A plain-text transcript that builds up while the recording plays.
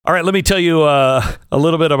All right, let me tell you a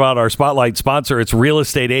little bit about our Spotlight sponsor. It's Real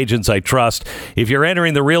Estate Agents I Trust. If you're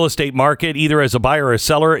entering the real estate market, either as a buyer or a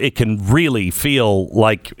seller, it can really feel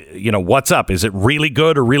like, what's up? Is it really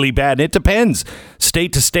good or really bad? It depends.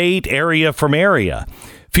 State to state, area from area.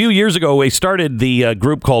 A few years ago, we started the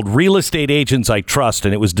group called Real Estate Agents I Trust,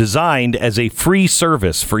 and it was designed as a free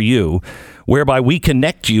service for you, whereby we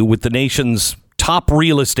connect you with the nation's top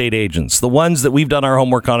real estate agents, the ones that we've done our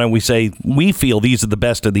homework on, and we say, we feel these are the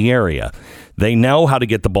best in the area. They know how to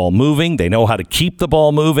get the ball moving. They know how to keep the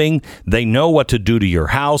ball moving. They know what to do to your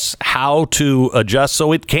house, how to adjust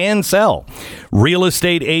so it can sell. Real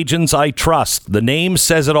Estate Agents I Trust. The name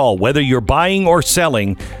says it all. Whether you're buying or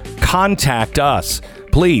selling, contact us.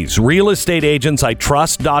 Please,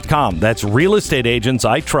 realestateagentsitrust.com. That's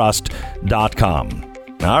realestateagentsitrust.com.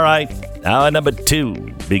 All right. Hour number 2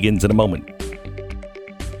 begins in a moment.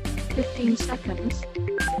 15 seconds.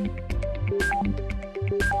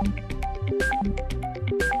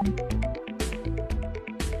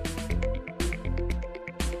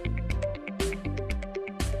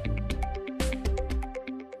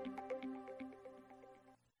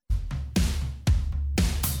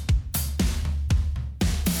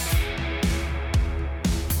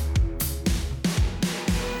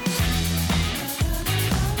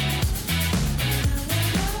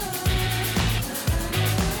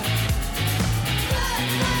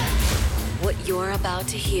 You're about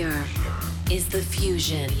to hear is the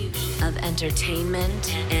fusion of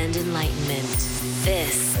entertainment and enlightenment.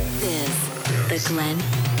 This is the Glenn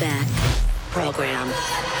Beck Program.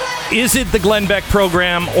 Is it the Glenn Beck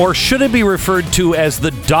Program, or should it be referred to as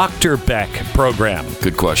the Dr. Beck Program?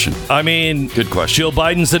 Good question. I mean, good question. Jill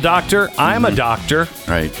Biden's a doctor. I'm a doctor.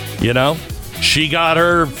 Right. She got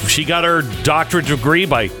her doctorate degree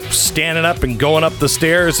by standing up and going up the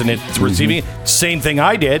stairs and receiving it. Same thing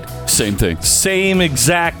I did. Same thing. Same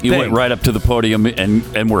exact thing. You went right up to the podium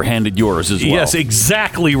and were handed yours as well. Yes,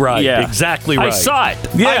 exactly right. Yeah. Exactly right. I saw it.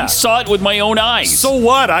 Yeah. I saw it with my own eyes. So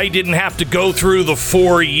what? I didn't have to go through the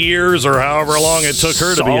 4 years or however long it took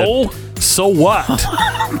her to be So what?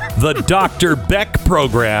 The Dr. Beck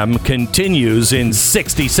Program continues in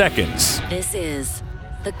 60 seconds. This is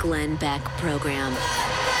the Glenn Beck Program.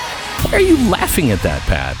 Why are you laughing at that,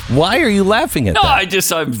 Pat? Why are you laughing at that? I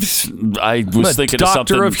was thinking of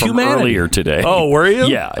something from earlier today. Oh, were you?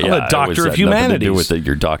 Yeah. I'm a doctor of humanities. Nothing to do with it.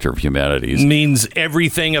 You're doctor of humanities. Means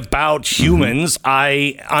everything about humans.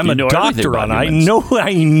 I'm a doctor on. I humans.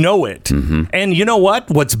 know it. Mm-hmm. And you know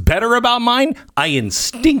what? What's better about mine? I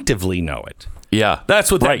instinctively know it. Yeah. That's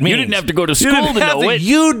what that means. You didn't have to go to school to know it.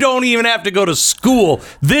 You don't even have to go to school.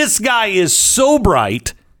 This guy is so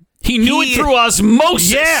bright. He knew it through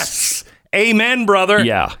osmosis. Yes. Amen, brother.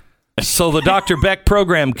 Yeah. So the Dr. Beck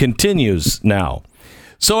Program continues now.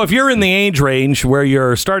 So if you're in the age range where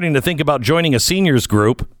you're starting to think about joining a seniors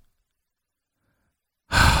group.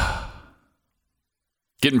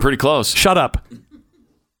 Getting pretty close. Shut up.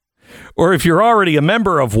 Or if you're already a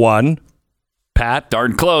member of one, Pat.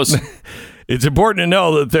 Darn close. It's important to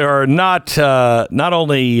know that there are not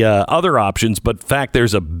only other options, but in fact,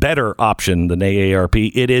 there's a better option than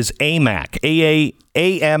AARP. It is AMAC,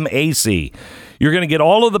 AMAC. You're going to get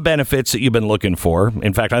all of the benefits that you've been looking for.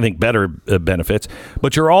 In fact, I think better benefits.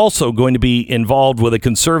 But you're also going to be involved with a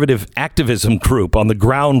conservative activism group on the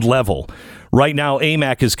ground level. Right now,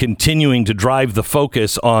 AMAC is continuing to drive the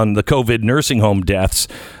focus on the COVID nursing home deaths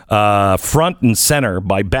front and center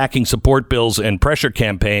by backing support bills and pressure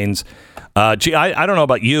campaigns. I don't know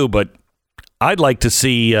about you, but I'd like to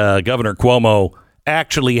see Governor Cuomo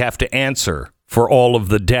actually have to answer for all of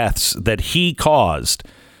the deaths that he caused,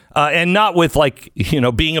 and not with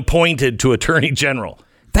being appointed to Attorney General.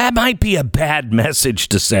 That might be a bad message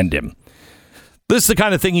to send him. This is the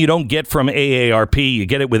kind of thing you don't get from AARP. You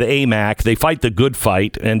get it with AMAC. They fight the good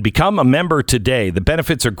fight, and become a member today. The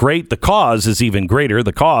benefits are great. The cause is even greater.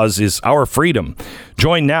 The cause is our freedom.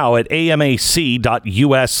 Join now at amac.us/Beck.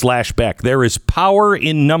 There is power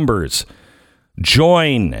in numbers.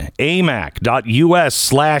 Join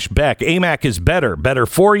amac.us/Beck. AMAC is better. Better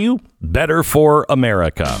for you. Better for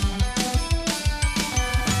America.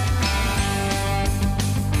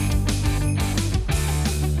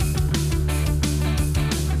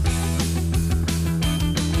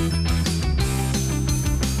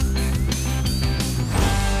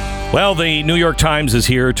 Well, the New York Times is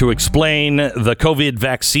here to explain the COVID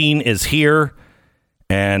vaccine is here,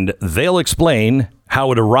 and they'll explain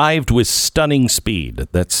how it arrived with stunning speed.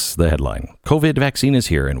 That's the headline. COVID vaccine is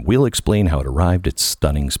here, and we'll explain how it arrived at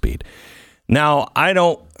stunning speed. Now,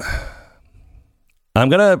 I'm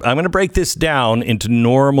gonna break this down into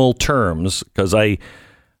normal terms because I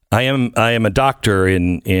I am a doctor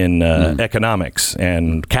in economics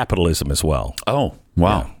and capitalism as well. Oh,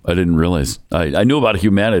 wow. Yeah. I didn't realize. I knew about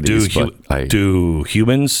humanities. Do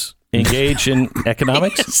humans engage in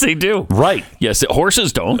economics? Yes, they do. Right. Yes,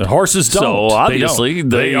 horses don't. Horses don't. So obviously,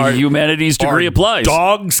 the humanities degree applies.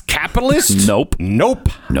 Dogs capitalists? Nope.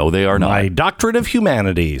 No, they are not. My doctorate of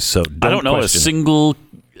humanities. So I don't know a single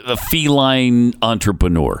feline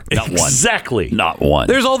entrepreneur. Not one. Exactly. Not one.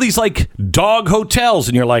 There's all these like dog hotels,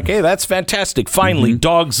 and you're like, hey, that's fantastic. Finally,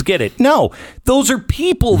 dogs get it. No, those are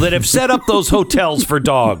people that have set up those hotels for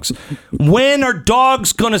dogs. When are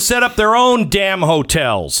dogs going to set up their own damn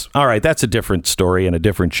hotels? All right, that's a different story and a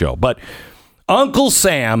different show. But Uncle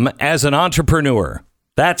Sam as an entrepreneur,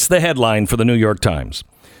 that's the headline for the New York Times.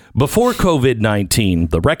 Before COVID-19,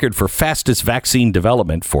 the record for fastest vaccine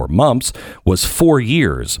development for mumps was 4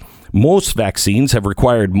 years. Most vaccines have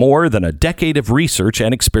required more than a decade of research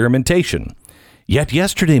and experimentation. Yet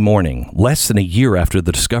yesterday morning, less than a year after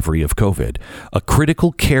the discovery of COVID, a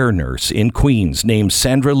critical care nurse in Queens named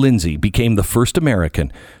Sandra Lindsay became the first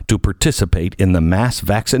American to participate in the mass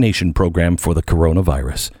vaccination program for the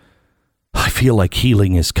coronavirus. I feel like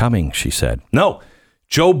healing is coming, she said. No,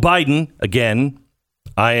 Joe Biden, again,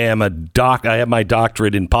 I have my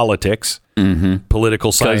doctorate in politics,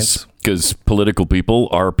 political science. Because political people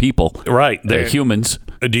are people. Right. They're humans.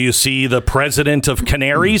 Do you see the president of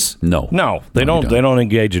Canaries? No. They don't. They don't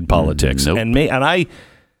engage in politics. Nope. And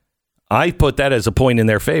I put that as a point in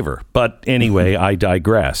their favor. But anyway, I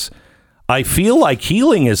digress. I feel like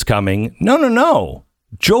healing is coming. No.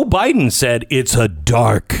 Joe Biden said it's a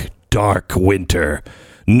dark, dark winter.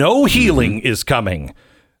 No healing is coming.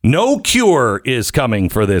 No cure is coming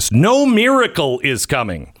for this. No miracle is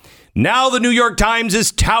coming. Now the New York Times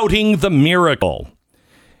is touting the miracle.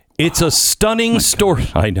 It's a stunning story.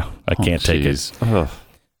 I know. I can't take it.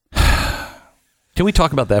 Can we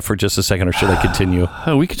talk about that for just a second, or should I continue?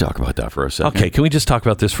 Oh, we could talk about that for a second. Okay, can we just talk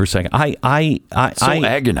about this for a second?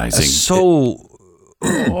 Agonizing.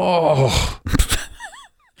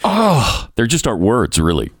 There just aren't words,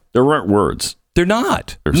 really. There aren't words. They're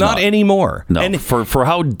not. Not anymore. No. And for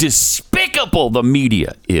how despicable the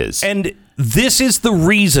media is. And this is the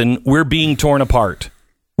reason we're being torn apart.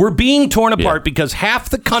 We're being torn apart because half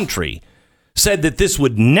the country said that this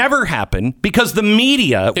would never happen because the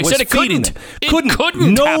media was feeding them. It couldn't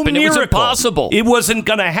happen. Miracle. It was impossible. It wasn't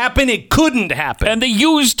going to happen. It couldn't happen. And they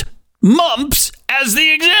used mumps as the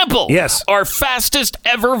example. Yes. Our fastest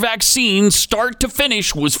ever vaccine, start to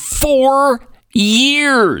finish, was 4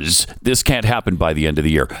 years. This can't happen by the end of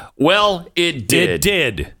the year. Well, it did.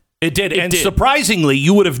 It did. And surprisingly,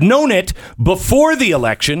 you would have known it before the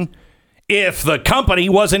election if the company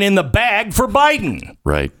wasn't in the bag for Biden.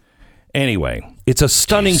 Right. Anyway, it's a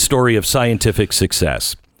stunning story of scientific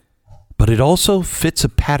success, but it also fits a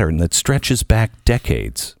pattern that stretches back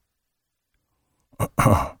decades.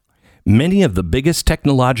 Many of the biggest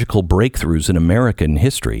technological breakthroughs in American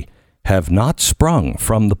history have not sprung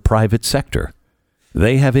from the private sector.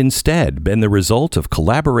 They have instead been the result of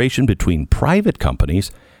collaboration between private companies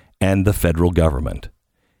and the federal government.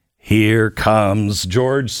 Here comes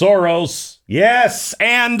George Soros. Yes,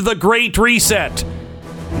 and the Great Reset.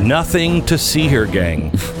 Nothing to see here,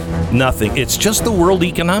 gang. Nothing. It's just the World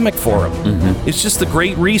Economic Forum. It's just the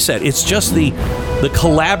Great Reset. It's just the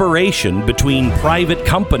collaboration between private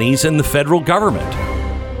companies and the federal government.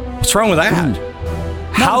 What's wrong with that?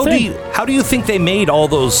 How do you think they made all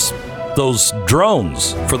those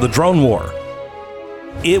drones for the drone war?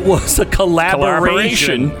 It was a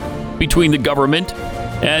collaboration between the government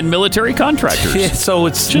and military contractors. So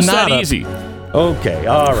it's just not that easy. Okay,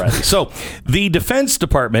 all right. So the Defense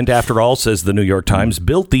Department, after all, says the New York Times,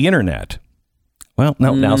 built the internet. Well,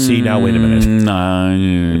 no, now wait a minute.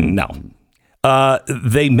 No.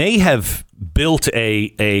 They may have built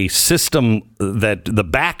a system that the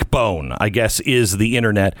backbone, I guess, is the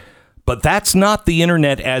internet, but that's not the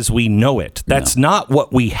internet as we know it. That's not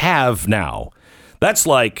what we have now. That's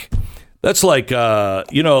like the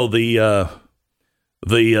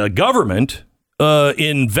government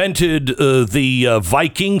invented the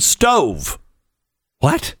Viking stove.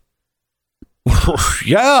 What?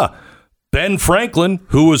 Yeah. Ben Franklin,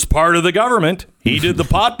 who was part of the government, he did the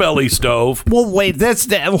potbelly stove. Well, wait,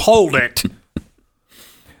 hold it.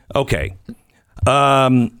 Okay.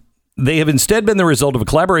 They have instead been the result of a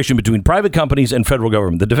collaboration between private companies and federal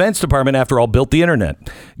government. The Defense Department, after all, built the internet.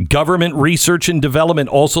 Government research and development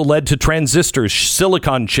also led to transistors,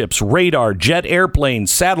 silicon chips, radar, jet airplanes,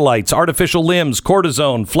 satellites, artificial limbs,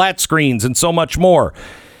 cortisone, flat screens, and so much more.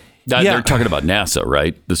 They're talking about NASA,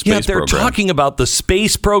 right? The space they're program. talking about the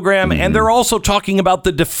space program, and they're also talking about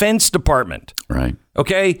the Defense Department. Right.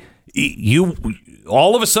 Okay?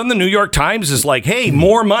 All of a sudden, the New York Times is like, hey,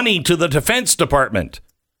 more money to the Defense Department.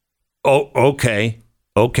 Oh, okay.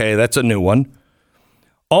 Okay, that's a new one.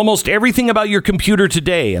 Almost everything about your computer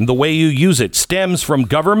today and the way you use it stems from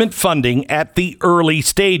government funding at the early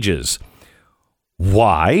stages.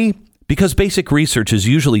 Why? Because basic research is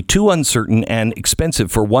usually too uncertain and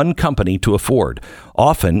expensive for one company to afford.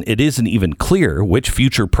 Often, it isn't even clear which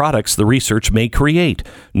future products the research may create.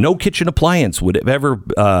 No kitchen appliance would have ever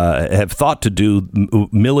have thought to do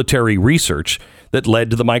military research that led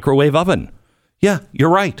to the microwave oven. Yeah, you're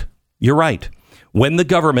right. You're right. When the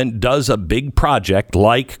government does a big project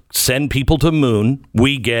like send people to moon,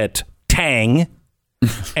 we get Tang.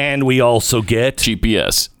 And we also get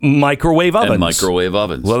GPS, microwave ovens. And microwave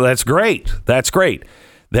ovens. Well, that's great. That's great.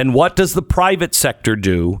 Then what does the private sector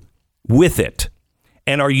do with it?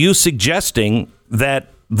 And are you suggesting that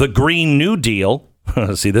the Green New Deal,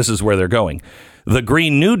 see, this is where they're going. The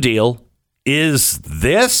Green New Deal is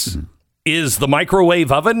this? Is the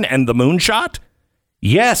microwave oven and the moonshot?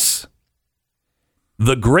 Yes.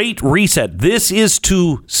 The Great Reset. This is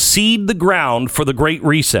to seed the ground for the Great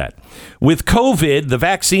Reset. With COVID, the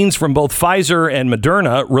vaccines from both Pfizer and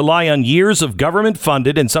Moderna rely on years of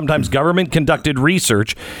government-funded and sometimes government-conducted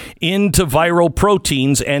research into viral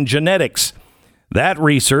proteins and genetics. That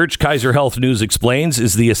research, Kaiser Health News explains,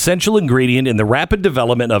 is the essential ingredient in the rapid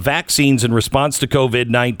development of vaccines in response to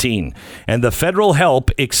COVID-19. And the federal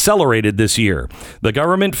help accelerated this year. The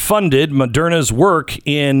government funded Moderna's work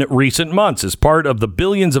in recent months as part of the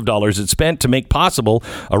billions of dollars it spent to make possible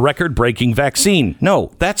a record-breaking vaccine.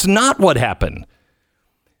 No, that's not what happened.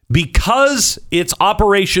 Because it's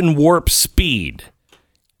Operation Warp Speed,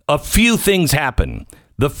 a few things happen.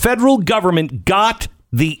 The federal government got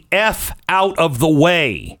the F out of the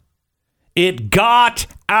way. It got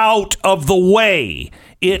out of the way.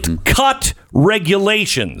 It cut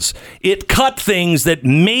regulations. It cut things that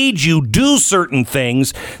made you do certain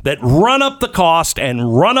things that run up the cost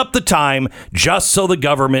and run up the time just so the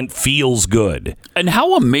government feels good. And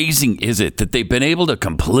how amazing is it that they've been able to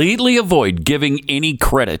completely avoid giving any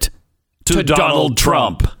credit to Donald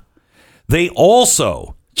Trump? They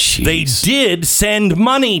also, Jeez. They did send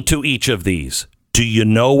money to each of these. Do you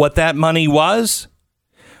know what that money was?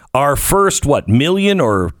 Our first, million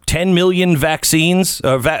or 10 million vaccinations?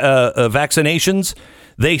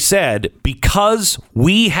 They said, because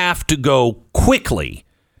we have to go quickly,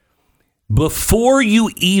 before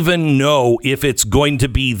you even know if it's going to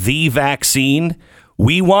be the vaccine,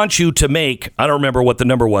 we want you to make, I don't remember what the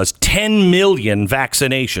number was, 10 million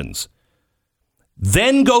vaccinations.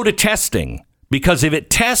 Then go to testing, because if it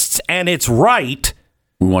tests and it's right,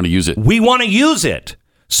 we want to use it. We want to use it.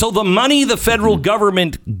 So the money the federal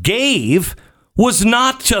government gave was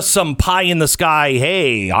not just some pie in the sky,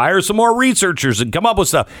 hey, hire some more researchers and come up with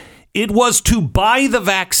stuff. It was to buy the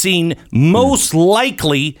vaccine, most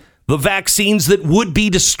likely the vaccines that would be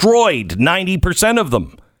destroyed, 90% of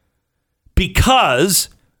them. Because,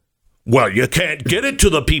 well, you can't get it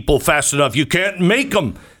to the people fast enough. You can't make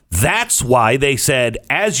them. That's why they said,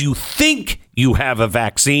 as you think you have a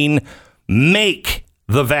vaccine, make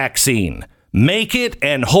the vaccine. Make it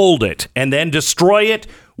and hold it and then destroy it.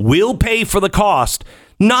 We'll pay for the cost,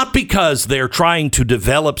 not because they're trying to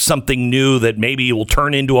develop something new that maybe will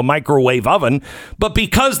turn into a microwave oven, but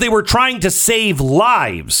because they were trying to save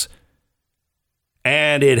lives.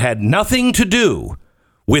 And it had nothing to do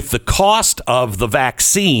with the cost of the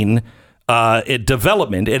vaccine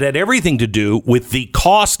development. It had everything to do with the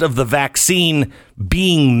cost of the vaccine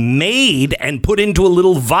being made and put into a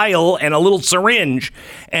little vial and a little syringe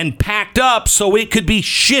and packed up so it could be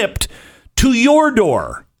shipped to your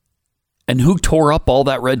door. And who tore up all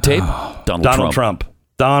that red tape? Donald Trump.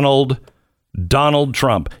 Donald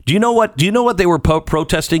Trump. Do you know what they were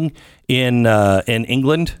protesting in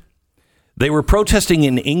England? They were protesting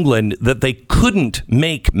in England that they couldn't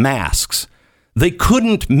make masks. They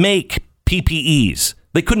couldn't make PPEs.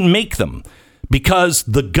 They couldn't make them because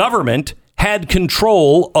the government had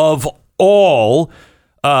control of all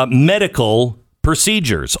medical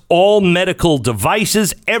procedures, all medical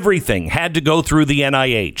devices, everything had to go through the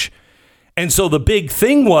NIH. And so the big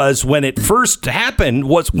thing was when it first happened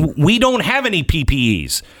was we don't have any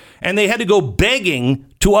PPEs. And they had to go begging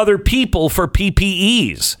to other people for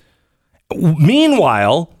PPEs.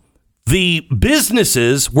 Meanwhile, the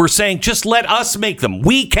businesses were saying, just let us make them.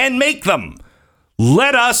 We can make them.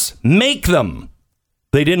 Let us make them.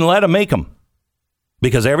 They didn't let them make them.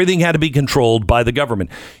 because everything had to be controlled by the government.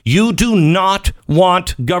 You do not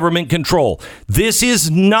want government control. This is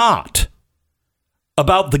not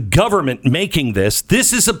about the government making this.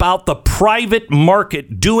 This is about the private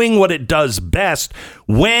market doing what it does best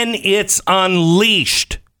when it's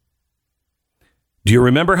unleashed. Do you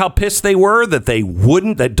remember how pissed they were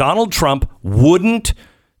that Donald Trump wouldn't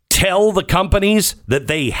tell the companies that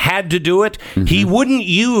they had to do it? Mm-hmm. He wouldn't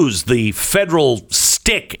use the federal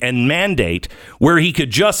stick and mandate where he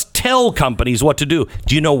could just tell companies what to do.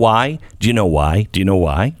 Do you know why? Do you know why? Do you know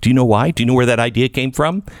why? Do you know why? Do you know where that idea came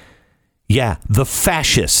from? Yeah, the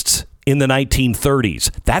fascists in the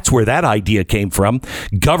 1930s. That's where that idea came from.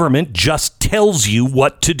 Government just tells you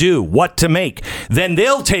what to do, what to make. Then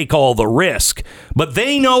they'll take all the risk. But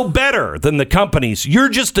they know better than the companies. You're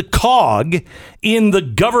just a cog in the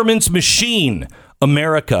government's machine.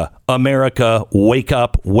 America, America, wake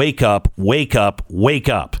up, wake up, wake up, wake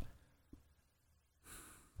up.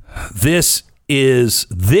 This is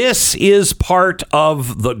part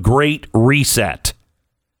of the Great Reset.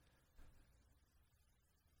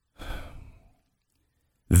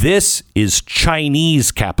 This is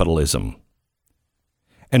Chinese capitalism.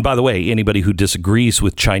 And by the way, anybody who disagrees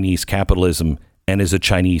with Chinese capitalism and is a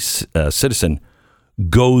Chinese citizen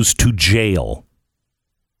goes to jail.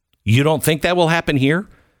 You don't think that will happen here?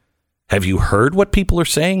 Have you heard what people are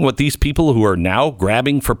saying? What these people who are now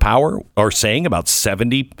grabbing for power are saying about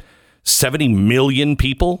 70 million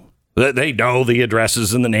people? They know the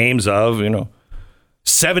addresses and the names of,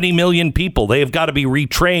 70 million people. They have got to be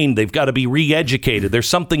retrained. They've got to be re-educated. There's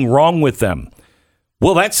something wrong with them.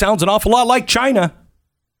 Well, that sounds an awful lot like China.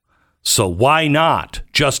 So why not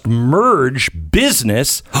just merge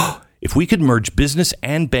business? If we could merge business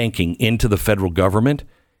and banking into the federal government,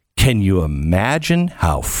 can you imagine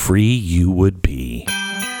how free you would be?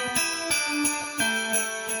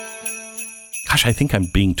 Gosh, I think I'm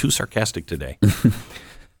being too sarcastic today. Do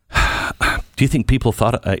you think people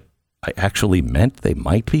thought I actually meant they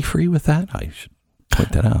might be free with that? I should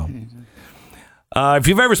point that out. If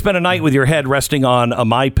you've ever spent a night with your head resting on a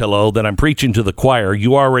MyPillow, then I'm preaching to the choir.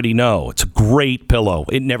 You already know. It's a great pillow.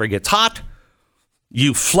 It never gets hot.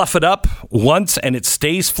 You fluff it up once and it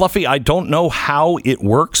stays fluffy. I don't know how it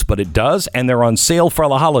works, but it does. And they're on sale for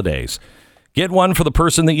the holidays. Get one for the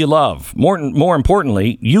person that you love. More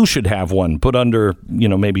importantly, you should have one put under,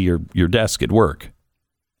 maybe your desk at work.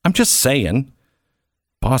 I'm just saying.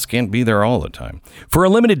 Boss can't be there all the time. For a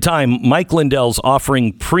limited time, Mike Lindell's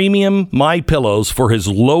offering premium MyPillows for his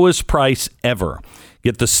lowest price ever.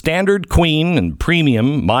 Get the standard queen and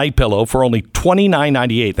premium MyPillow for only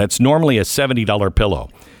 $29.98. That's normally a $70 pillow.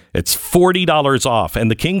 It's $40 off,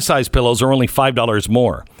 and the king-size pillows are only $5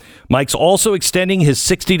 more. Mike's also extending his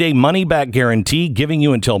 60-day money-back guarantee, giving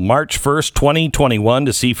you until March 1st, 2021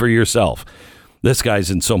 to see for yourself. This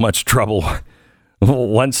guy's in so much trouble.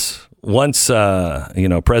 Once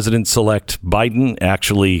President-select Biden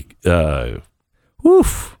actually,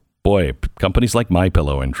 companies like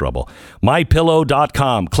MyPillow are in trouble.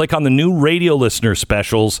 MyPillow.com. Click on the new radio listener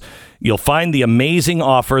specials. You'll find the amazing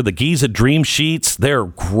offer, the Giza Dream Sheets. They're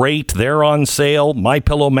great. They're on sale.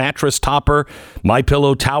 MyPillow mattress topper,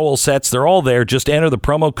 MyPillow towel sets. They're all there. Just enter the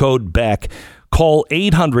promo code Beck. Call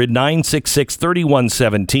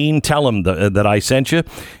 800-966-3117. Tell them that I sent you,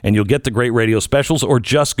 and you'll get the great radio specials, or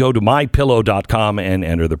just go to mypillow.com and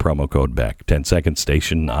enter the promo code Beck. 10-second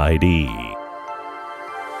station ID.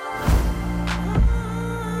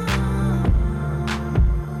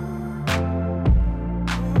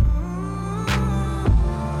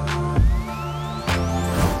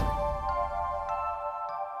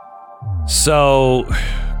 So,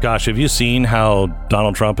 gosh, have you seen how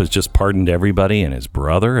Donald Trump has just pardoned everybody and his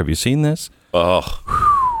brother? Have you seen this? Oh,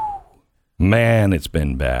 man, it's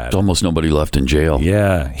been bad. There's almost nobody left in jail.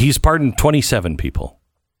 Yeah, he's pardoned 27 people.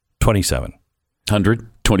 27. 100?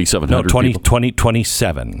 2,700 No, 20, people?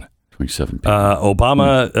 27. 27 people.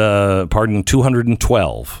 Obama pardoned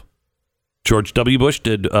 212. George W. Bush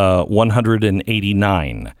did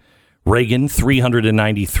 189. Reagan,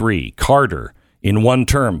 393. Carter, in one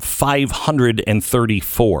term,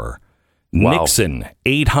 534. Wow. Nixon,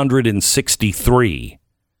 863.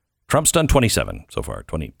 Trump's done 27 so far.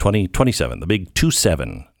 27. The big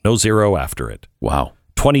 27. No zero after it. Wow.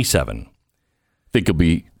 27. Think he'll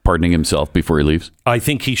be pardoning himself before he leaves? I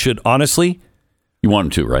think he should, honestly. You want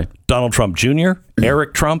him to, right? Donald Trump Jr.,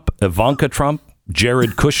 Eric Trump, Ivanka Trump,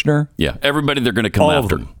 Jared Kushner. Yeah, everybody they're going to come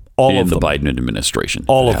after. All in of the them. Biden administration.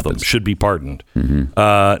 All of them should be pardoned. Mm-hmm.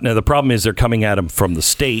 Now, the problem is they're coming at him from the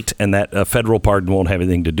state, and that federal pardon won't have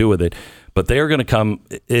anything to do with it. But they are going to come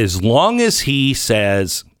as long as he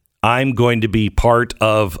says, I'm going to be part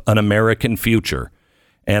of an American future.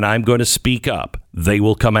 and I'm going to speak up, they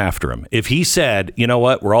will come after him. If he said, you know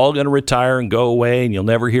what, we're all going to retire and go away and you'll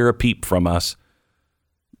never hear a peep from us,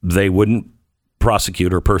 they wouldn't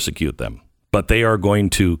prosecute or persecute them. But they are going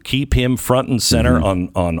to keep him front and center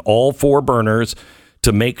on all four burners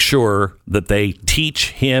to make sure that they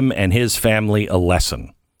teach him and his family a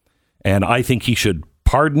lesson. And I think he should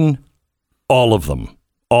pardon all of them.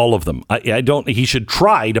 All of them. He should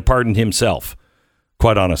try to pardon himself,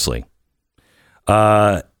 quite honestly.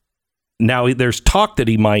 Now, there's talk that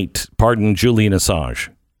he might pardon Julian Assange.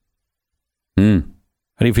 How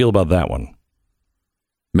do you feel about that one?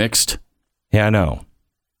 Mixed. Yeah, I know.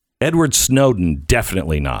 Edward Snowden,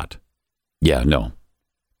 definitely not. Yeah, no.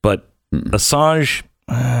 But Assange,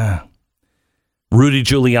 Rudy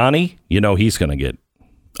Giuliani, he's going to get.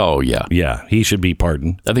 Oh, yeah. Yeah, he should be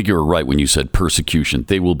pardoned. I think you were right when you said persecution.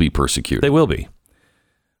 They will be persecuted. They will be.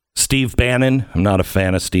 Steve Bannon, I'm not a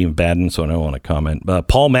fan of Steve Bannon, so I don't want to comment.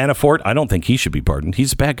 Paul Manafort, I don't think he should be pardoned.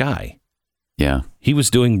 He's a bad guy. Yeah. He was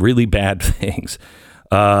doing really bad things.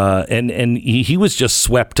 And he was just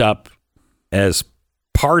swept up as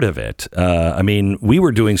part of it. We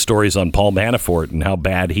were doing stories on Paul Manafort and how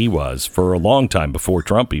bad he was for a long time before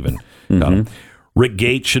Trump even got him. Rick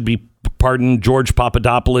Gates should be pardoned. George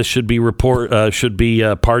Papadopoulos should be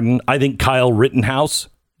pardoned. I think Kyle Rittenhouse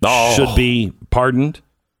should be pardoned.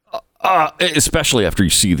 Especially after you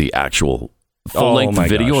see the actual full-length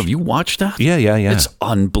video. Gosh. Have you watched that? Yeah. It's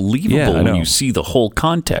unbelievable when you see the whole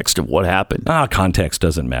context of what happened. Context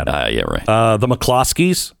doesn't matter. Yeah, right. The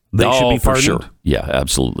McCloskeys, they should be pardoned. For sure. Yeah,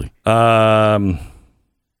 absolutely.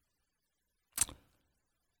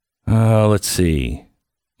 Let's see.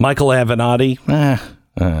 Michael Avenatti. Not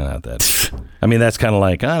that. That's kind of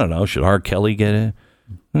like, I don't know, should R. Kelly get it?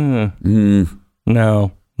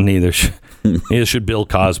 No, neither should Bill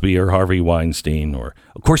Cosby or Harvey Weinstein. Or,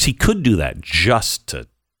 of course, he could do that just to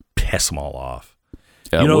piss them all off.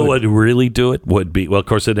 What would really do it would be, well, of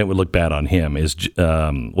course, then it would look bad on him, is,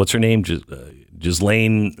 what's her name?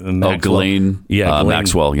 Ghislaine Maxwell. Ghislaine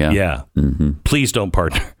Maxwell, yeah. Yeah. Mm-hmm. Please don't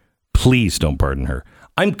pardon her. Please don't pardon her.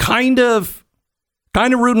 I'm kind of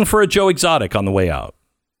rooting for a Joe Exotic on the way out.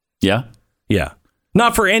 Yeah? Yeah.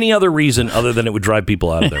 Not for any other reason other than it would drive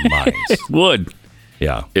people out of their minds. It would.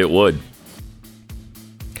 Yeah. It would.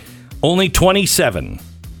 Only 27.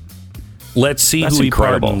 Let's see That's who he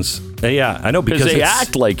incredible. pardons. Yeah, I know, because they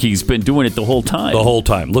act like he's been doing it the whole time. The whole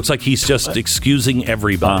time. Looks like he's just excusing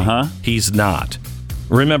everybody. He's not.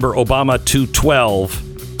 Remember, Obama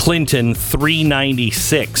 212, Clinton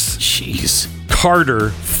 396. Jeez.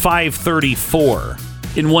 Carter 534.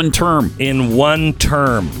 In one term.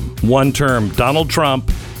 Donald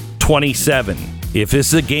Trump 27. If this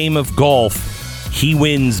is a game of golf, he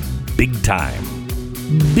wins big time.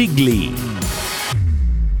 Bigly.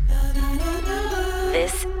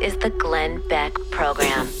 This is the Glenn Beck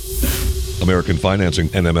Program. American Financing,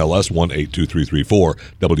 NMLS 182334,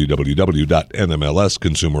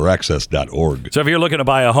 www.nmlsconsumeraccess.org. So if you're looking to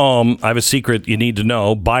buy a home, I have a secret you need to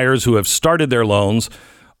know. Buyers who have started their loans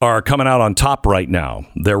are coming out on top right now.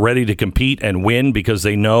 They're ready to compete and win because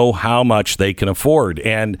they know how much they can afford.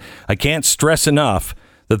 And I can't stress enough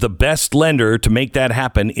that the best lender to make that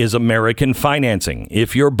happen is American Financing.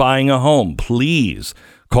 If you're buying a home, please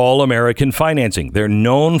call American Financing. They're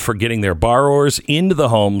known for getting their borrowers into the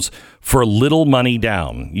homes for little money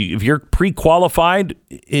down. If you're pre-qualified,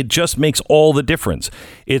 it just makes all the difference.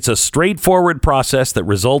 It's a straightforward process that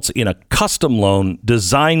results in a custom loan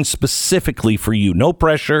designed specifically for you. No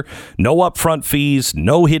pressure, no upfront fees,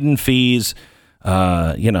 no hidden fees.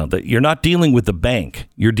 You're not dealing with the bank.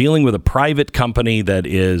 You're dealing with a private company that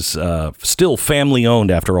is still family owned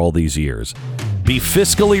after all these years. Be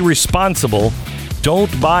fiscally responsible.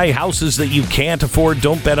 Don't buy houses that you can't afford.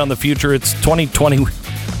 Don't bet on the future. It's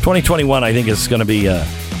 2021, I think it's going to be,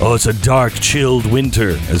 it's a dark, chilled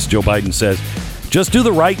winter, as Joe Biden says. Just do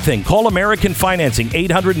the right thing. Call American Financing,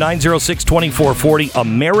 800-906-2440,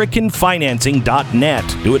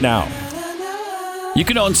 AmericanFinancing.net. Do it now. You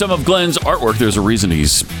can own some of Glenn's artwork. There's a reason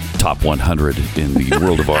he's top 100 in the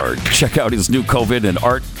world of art. Check out his new COVID and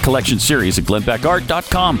art collection series at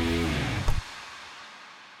glennbeckart.com.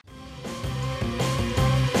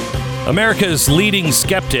 America's leading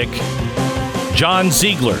skeptic, John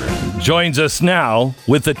Ziegler, joins us now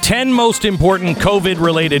with the 10 most important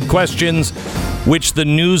COVID-related questions which the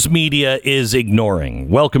news media is ignoring.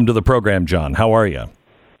 Welcome to the program, John. How are you?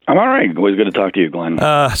 I'm all right. Always good to talk to you, Glenn.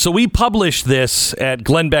 So we published this at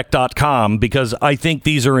glennbeck.com because I think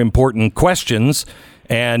these are important questions,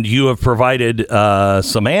 and you have provided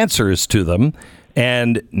some answers to them,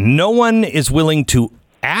 and no one is willing to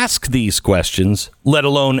ask these questions, let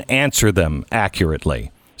alone answer them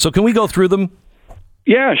accurately. So can we go through them?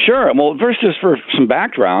 Yeah, sure. Well, first, just for some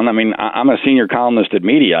background, I mean, I'm a senior columnist at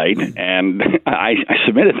Mediaite, and I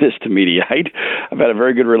submitted this to Mediaite. I've had a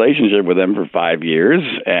very good relationship with them for 5 years,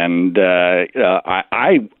 and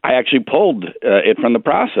I actually pulled it from the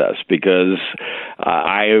process because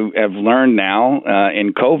I have learned now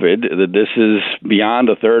in COVID that this is beyond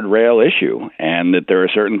a third rail issue, and that there are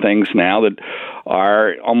certain things now that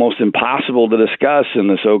are almost impossible to discuss in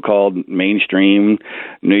the so-called mainstream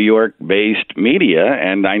New York-based media.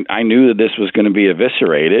 And I knew that this was going to be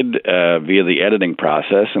eviscerated via the editing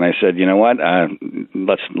process. And I said, you know what,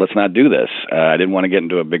 let's not do this. I didn't want to get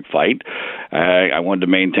into a big fight. I wanted to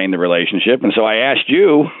maintain the relationship. And so I asked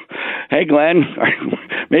you, hey, Glenn,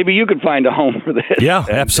 maybe you could find a home for this. Yeah,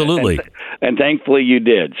 absolutely. And thankfully you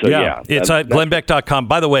did. So yeah. It's at glennbeck.com.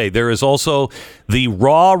 By the way, there is also the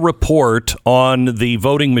raw report on the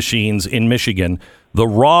voting machines in Michigan. The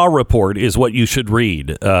raw report is what you should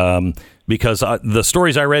read. Because the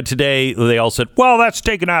stories I read today, they all said, well, that's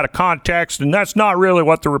taken out of context, and that's not really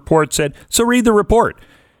what the report said. So read the report.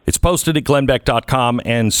 It's posted at glennbeck.com,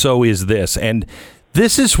 and so is this. And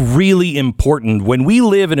this is really important. When we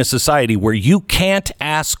live in a society where you can't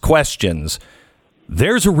ask questions,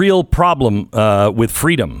 there's a real problem with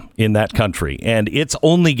freedom in that country, and it's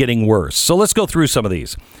only getting worse. So let's go through some of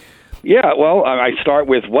these. Yeah, well, I start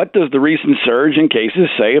with, what does the recent surge in cases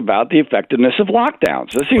say about the effectiveness of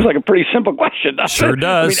lockdowns? This seems like a pretty simple question. Sure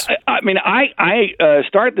does. I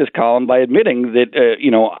start this column by admitting that,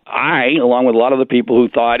 I, along with a lot of the people who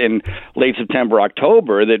thought in late September,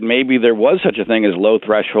 October, that maybe there was such a thing as low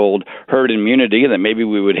threshold herd immunity, and that maybe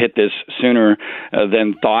we would hit this sooner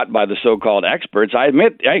than thought by the so-called experts. I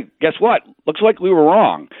admit, hey, guess what? Looks like we were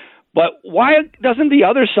wrong. But why doesn't the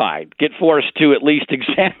other side get forced to at least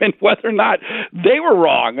examine whether or not they were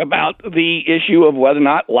wrong about the issue of whether or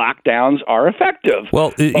not lockdowns are effective?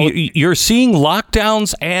 Well, you're seeing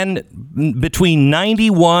lockdowns and between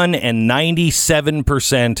 91 and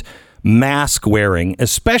 97% mask wearing,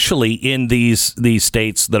 especially in these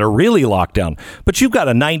states that are really locked down. But you've got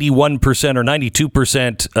a 91% or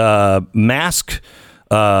 92% mask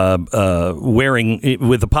wearing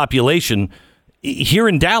with the population. Here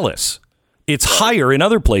in Dallas, it's higher in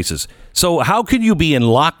other places. So how could you be in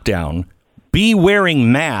lockdown, be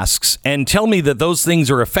wearing masks, and tell me that those things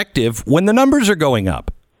are effective when the numbers are going up?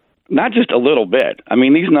 Not just a little bit. I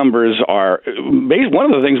mean, these numbers are one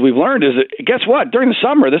of the things we've learned is that, guess what? During the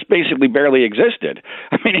summer, this basically barely existed.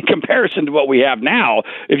 I mean, in comparison to what we have now,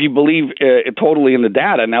 if you believe totally in the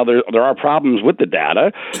data, now there are problems with the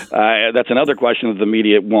data. That's another question that the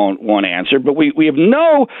media won't answer. But we have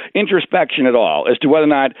no introspection at all as to whether or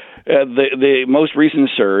not the most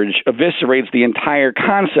recent surge eviscerates the entire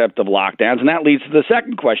concept of lockdowns. And that leads to the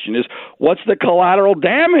second question is, what's the collateral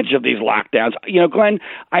damage of these lockdowns? You know, Glenn,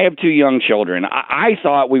 I have 2 young children. I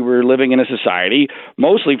thought we were living in a society,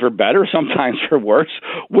 mostly for better, sometimes for worse,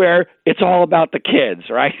 where it's all about the kids,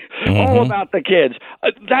 right? Mm-hmm. All about the kids.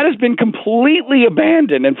 That has been completely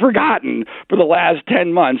abandoned and forgotten for the last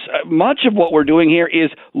 10 months. Much of what we're doing here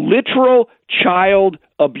is literal child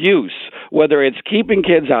abuse, whether it's keeping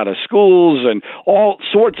kids out of schools and all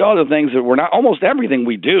sorts of other things that we're not. Almost everything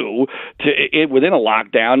we do within a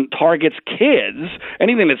lockdown targets kids.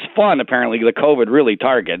 Anything that's fun, apparently, the COVID really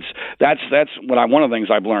targets. That's one of the things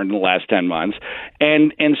I've learned in the last 10 months.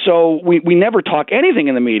 And so we never talk anything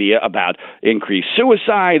in the media about increased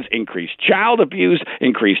suicides, increased child abuse,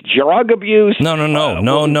 increased drug abuse. No.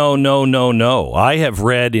 I have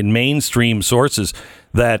read in mainstream sources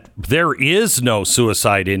that there is no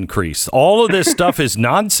suicide increase. All of this stuff is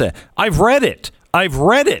nonsense. I've read it.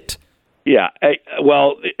 Yeah.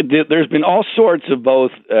 Well, there's been all sorts of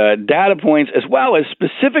both data points as well as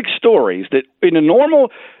specific stories that in a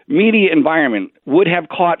normal media environment would have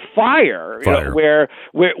caught fire. You know, where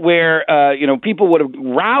people would have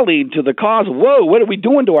rallied to the cause. Whoa, what are we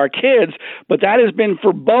doing to our kids? But that has been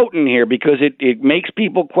verboten here because it makes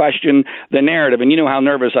people question the narrative. And you know how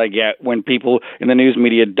nervous I get when people in the news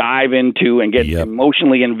media dive into and get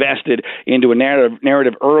emotionally invested into a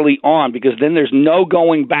narrative early on, because then there's no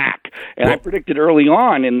going back. And I predicted early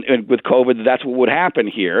on with COVID that's what would happen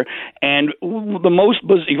here. And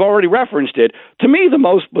you've already referenced it. To me, the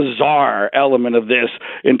most bizarre element of this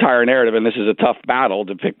entire narrative, and this is a tough battle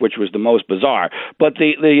to pick which was the most bizarre, but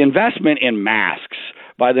the investment in masks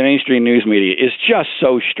by the mainstream news media is just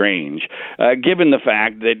so strange, given the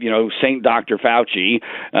fact that, St. Dr. Fauci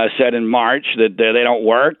said in March that they don't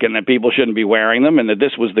work and that people shouldn't be wearing them and that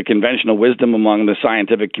this was the conventional wisdom among the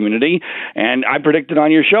scientific community. And I predicted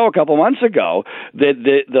on your show a couple months ago that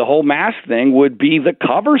the whole mask thing would be the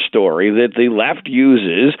cover story that the left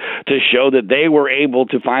uses to show that they were able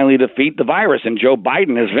to finally defeat the virus. And Joe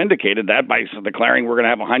Biden has vindicated that by declaring we're going to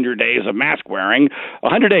have 100 days of mask wearing.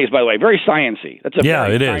 100 days, by the way, very sciencey. That's a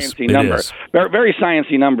very sciencey number. Very, very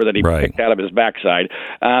sciencey number that he picked out of his backside.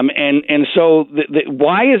 And so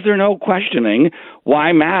why is there no questioning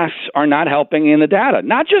why masks are not helping in the data?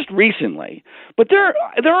 Not just recently, but there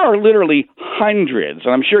are literally hundreds,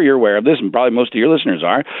 and I'm sure you're aware of this, and probably most of your listeners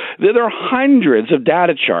are, there are hundreds of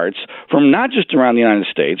data charts from not just around the United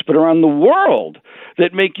States, but around the world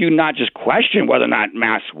that make you not just question whether or not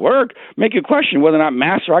masks work, make you question whether or not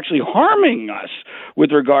masks are actually harming us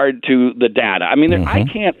with regard to the data. I mean, I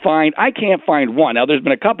can't find one. Now, there's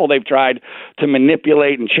been a couple they've tried to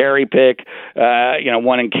manipulate and cherry pick.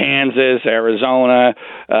 One in Kansas, Arizona,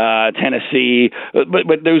 Tennessee,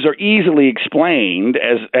 but those are easily explained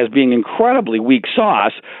as being incredibly weak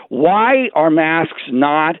sauce. Why are masks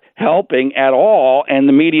not helping at all? And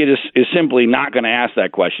the media is simply not going to ask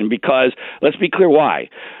that question because, let's be clear why.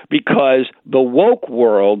 Because the woke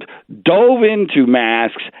world dove into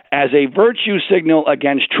masks as a virtue signal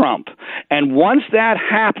against Trump. And once that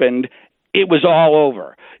happened, it was all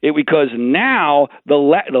over. Because now the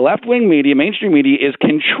left-wing media, mainstream media, is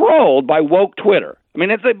controlled by woke Twitter. I mean,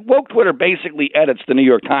 woke Twitter basically edits the New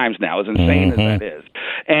York Times now, as insane as that is.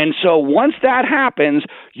 And so once that happens,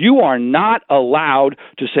 you are not allowed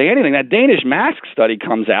to say anything. That Danish mask study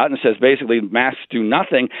comes out and says basically masks do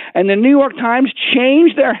nothing. And the New York Times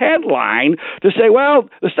changed their headline to say, well,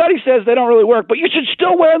 the study says they don't really work, but you should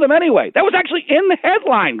still wear them anyway. That was actually in the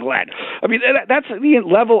headline, Glenn. I mean, that's the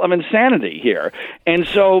level of insanity here. And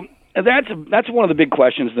so that's one of the big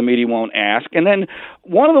questions the media won't ask. And then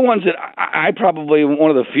one of the ones that I probably one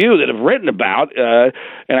of the few that have written about,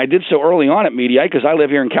 and I did so early on at Mediaite because I live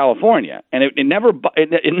here in California, and it never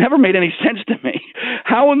made any sense to me.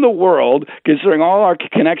 How in the world, considering all our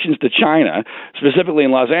connections to China, specifically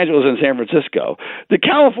in Los Angeles and San Francisco, that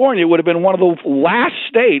California would have been one of the last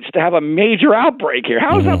states to have a major outbreak here?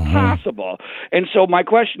 How is that possible? And so my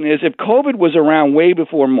question is, if COVID was around way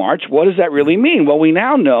before March, what does that really mean? Well, we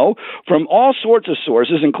now know from all sorts of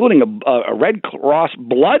sources, including a Red Cross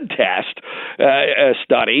blood test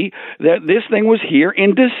study, that this thing was here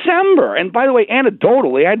in December. And by the way,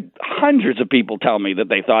 anecdotally, I had hundreds of people tell me that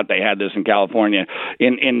they thought they had this in California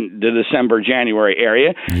in the December, January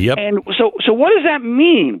area. Yep. And so what does that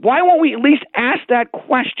mean? Why won't we at least ask that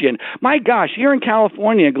question? My gosh, here in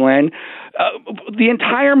California, Glenn, the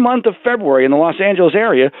entire month of February in the Los Angeles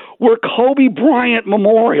area were Kobe Bryant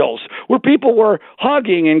memorials, where people were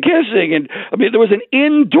hugging and kissing. And I mean, there was an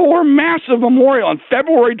indoor massive memorial on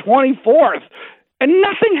February 24th, and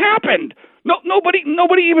nothing happened. No,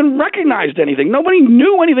 nobody even recognized anything. Nobody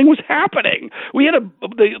knew anything was happening. We had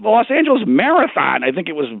the Los Angeles Marathon. I think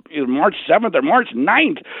it was March 7th or March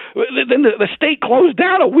 9th. Then the state closed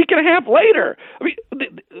down a week and a half later. I mean,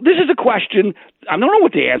 this is a question. I don't know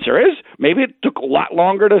what the answer is. Maybe it took a lot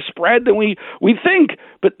longer to spread than we think.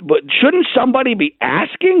 But shouldn't somebody be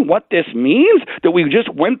asking what this means? That we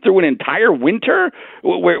just went through an entire winter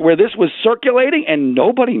where this was circulating and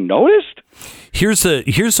nobody noticed? Here's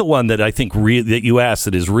the one that I think that you asked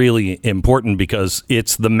that is really important because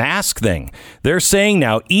it's the mask thing. They're saying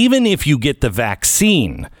now, even if you get the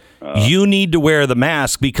vaccine, you need to wear the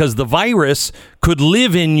mask because the virus could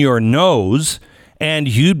live in your nose and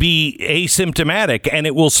you'd be asymptomatic and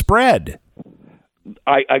it will spread.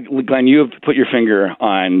 Glenn, you have put your finger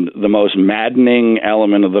on the most maddening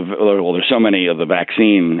element of there's so many of the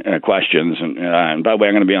vaccine questions. And by the way,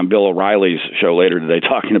 I'm going to be on Bill O'Reilly's show later today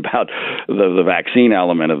talking about the vaccine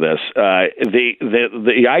element of this.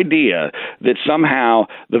 The idea that somehow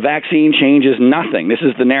the vaccine changes nothing. This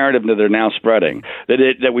is the narrative that they're now spreading,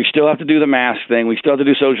 that we still have to do the mask thing. We still have to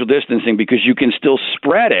do social distancing because you can still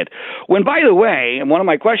spread it. When, by the way, and one of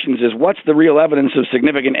my questions is, what's the real evidence of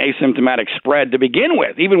significant asymptomatic spread to begin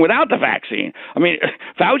with, even without the vaccine? I mean,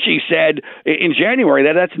 Fauci said in January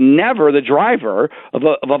that that's never the driver of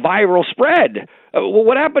a viral spread. Well,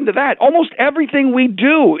 what happened to that? Almost everything we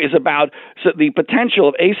do is about the potential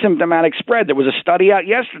of asymptomatic spread. There was a study out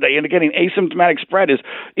yesterday indicating asymptomatic spread is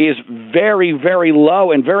very, very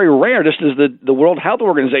low and very rare, just as the World Health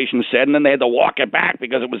Organization said, and then they had to walk it back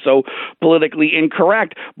because it was so politically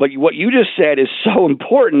incorrect. But what you just said is so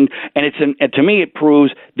important, and to me it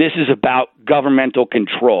proves this is about governmental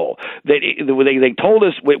control. They told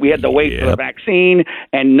us we had to wait for the vaccine,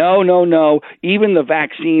 and no, even the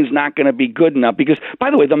vaccine's not going to be good enough. Because, by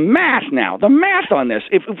the way, the math on this,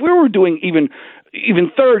 if we were doing even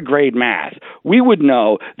third grade math, we would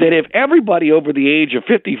know that if everybody over the age of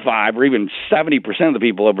 55, or even 70% of the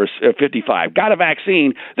people over 55 got a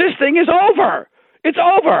vaccine, this thing is over. It's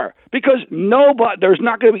over because there's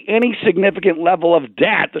not going to be any significant level of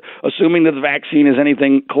death, assuming that the vaccine is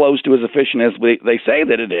anything close to as efficient as they say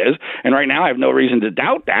that it is. And right now, I have no reason to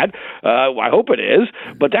doubt that. I hope it is.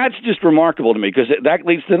 But that's just remarkable to me because that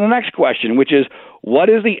leads to the next question, which is, what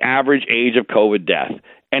is the average age of COVID death?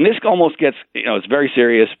 And this almost gets, it's very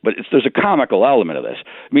serious, but there's a comical element of this.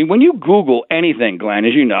 I mean, when you Google anything, Glenn,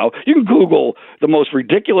 as you know, you can Google the most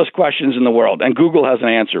ridiculous questions in the world, and Google has an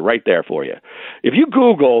answer right there for you. If you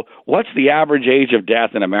Google, what's the average age of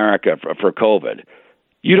death in America for COVID,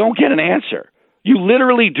 you don't get an answer. You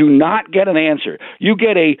literally do not get an answer. You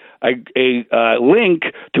get a link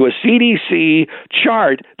to a CDC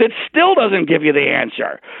chart that still doesn't give you the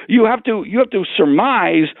answer. You have to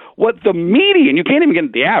surmise what the median. You can't even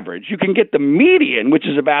get the average. You can get the median, which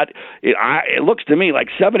is about. It looks to me like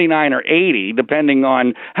 79 or 80, depending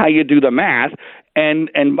on how you do the math. And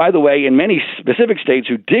by the way, in many specific states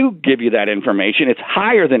who do give you that information, it's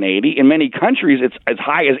higher than 80. In many countries, it's as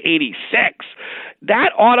high as 86.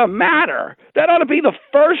 That ought to matter. That ought to be the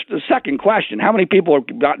second question. How many people are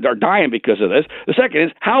dying because of this? The second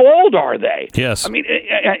is, how old are they? Yes. I mean,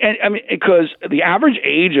 because the average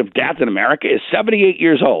age of death in America is 78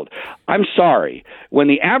 years old. I'm sorry. When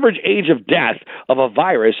the average age of death of a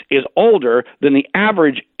virus is older than the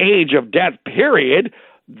average age of death, period,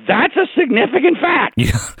 that's a significant fact.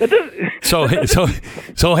 Yeah. So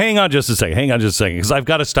hang on just a second, because I've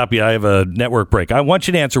got to stop you. I have a network break. I want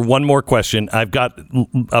you to answer one more question. I've got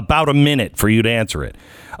about a minute for you to answer it.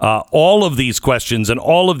 All of these questions and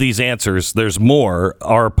all of these answers, there's more,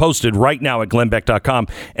 are posted right now at glennbeck.com,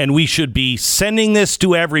 and we should be sending this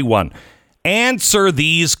to everyone. Answer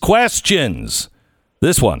these questions.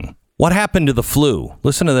 This one, what happened to the flu?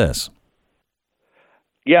 Listen to this.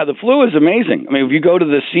 Yeah, the flu is amazing. I mean, if you go to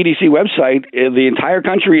the CDC website, the entire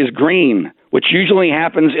country is green, which usually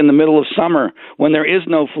happens in the middle of summer when there is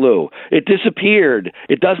no flu. It disappeared.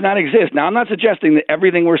 It does not exist. Now, I'm not suggesting that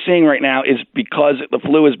everything we're seeing right now is because the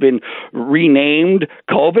flu has been renamed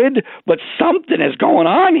COVID, but something is going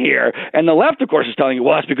on here. And the left, of course, is telling you,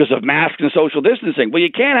 well, it's because of masks and social distancing. Well,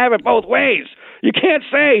 you can't have it both ways. You can't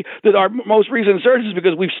say that our most recent surge is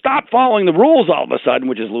because we've stopped following the rules all of a sudden,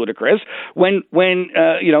 which is ludicrous. When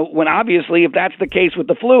obviously, if that's the case with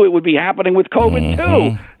the flu, it would be happening with COVID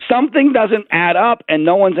too. Something doesn't add up, and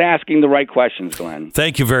no one's asking the right questions, Glenn.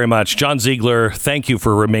 Thank you very much, John Ziegler. Thank you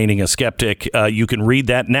for remaining a skeptic. You can read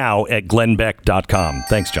that now at glennbeck.com.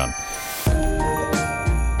 Thanks, John.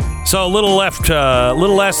 So a little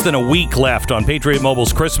less than a week left on Patriot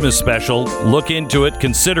Mobile's Christmas special. Look into it.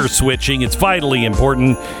 Consider switching. It's vitally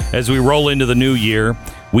important as we roll into the new year.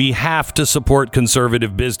 We have to support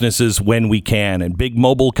conservative businesses when we can, and big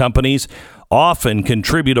mobile companies often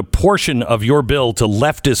contribute a portion of your bill to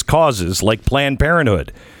leftist causes like Planned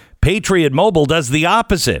Parenthood. Patriot Mobile does the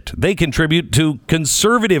opposite. They contribute to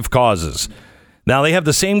conservative causes. Now, they have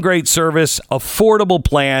the same great service, affordable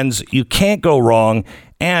plans. You can't go wrong.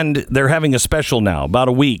 And they're having a special now, about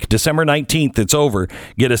a week, December 19th. It's over.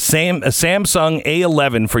 Get a Samsung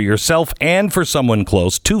A11 for yourself and for someone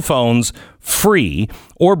close. 2 phones free,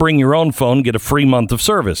 or bring your own phone. Get a free month of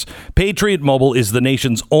service. Patriot Mobile is the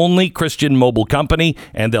nation's only Christian mobile company,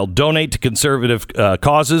 and they'll donate to conservative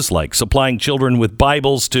causes like supplying children with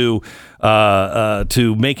Bibles to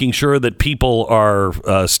making sure that people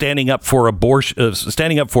are standing up for abortion,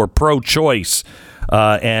 standing up for pro-choice.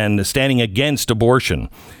 And standing against abortion.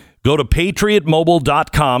 Go to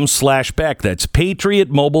patriotmobile.com/Beck. That's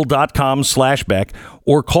patriotmobile.com/Beck.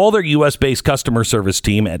 Or call their U.S.-based customer service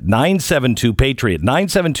team at 972-PATRIOT.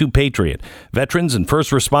 972-PATRIOT. Veterans and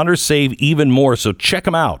first responders save even more, so check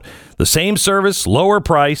them out. The same service, lower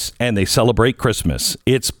price, and they celebrate Christmas.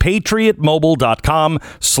 It's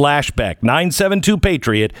patriotmobile.com/Beck.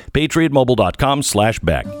 972-PATRIOT.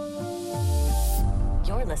 patriotmobile.com/Beck.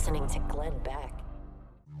 You're listening to Glenn Beck.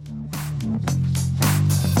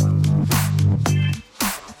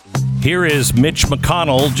 Here is Mitch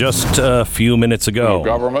McConnell just a few minutes ago.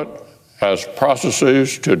 Government has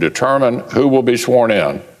processes to determine who will be sworn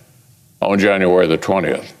in on January the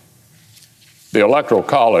 20th. The Electoral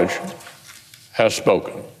College has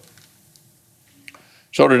spoken.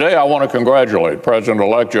 So today I want to congratulate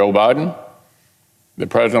President-elect Joe Biden. The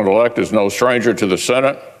President-elect is no stranger to the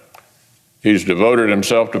Senate. He's devoted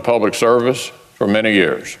himself to public service for many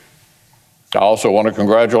years. I also want to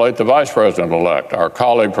congratulate the Vice President-elect, our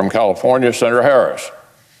colleague from California, Senator Harris.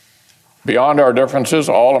 Beyond our differences,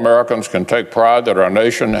 all Americans can take pride that our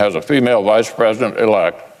nation has a female Vice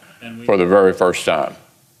President-elect for the very first time.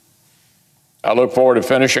 I look forward to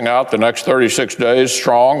finishing out the next 36 days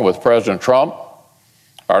strong with President Trump.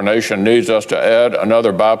 Our nation needs us to add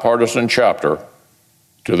another bipartisan chapter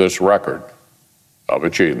to this record of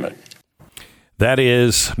achievement. That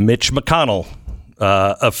is Mitch McConnell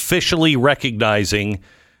officially recognizing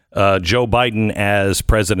Joe Biden as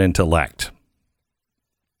president-elect.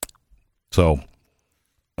 So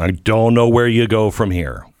I don't know where you go from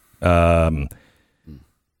here. I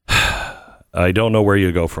don't know where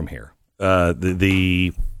you go from here.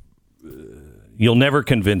 You'll never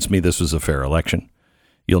convince me this was a fair election.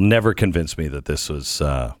 You'll never convince me that this was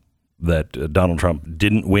that Donald Trump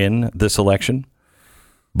didn't win this election.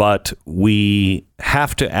 But we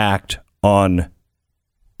have to act on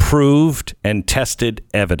proved and tested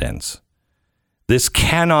evidence. This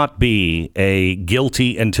cannot be a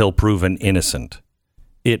guilty until proven innocent.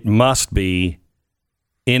 It must be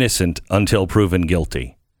innocent until proven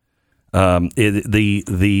guilty.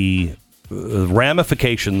 The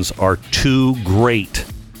ramifications are too great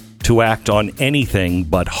to act on anything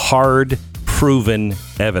but hard, proven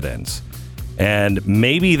evidence. And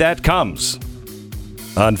maybe that comes.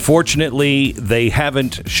 Unfortunately, they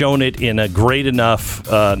haven't shown it in a great enough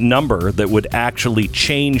number that would actually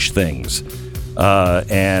change things.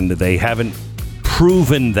 And they haven't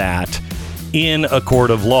proven that in a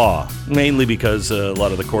court of law, mainly because a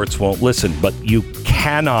lot of the courts won't listen. But you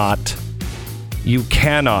cannot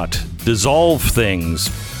dissolve things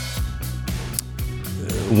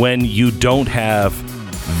when you don't have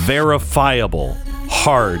verifiable,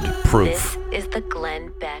 hard proof. This is the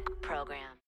Glenn Beck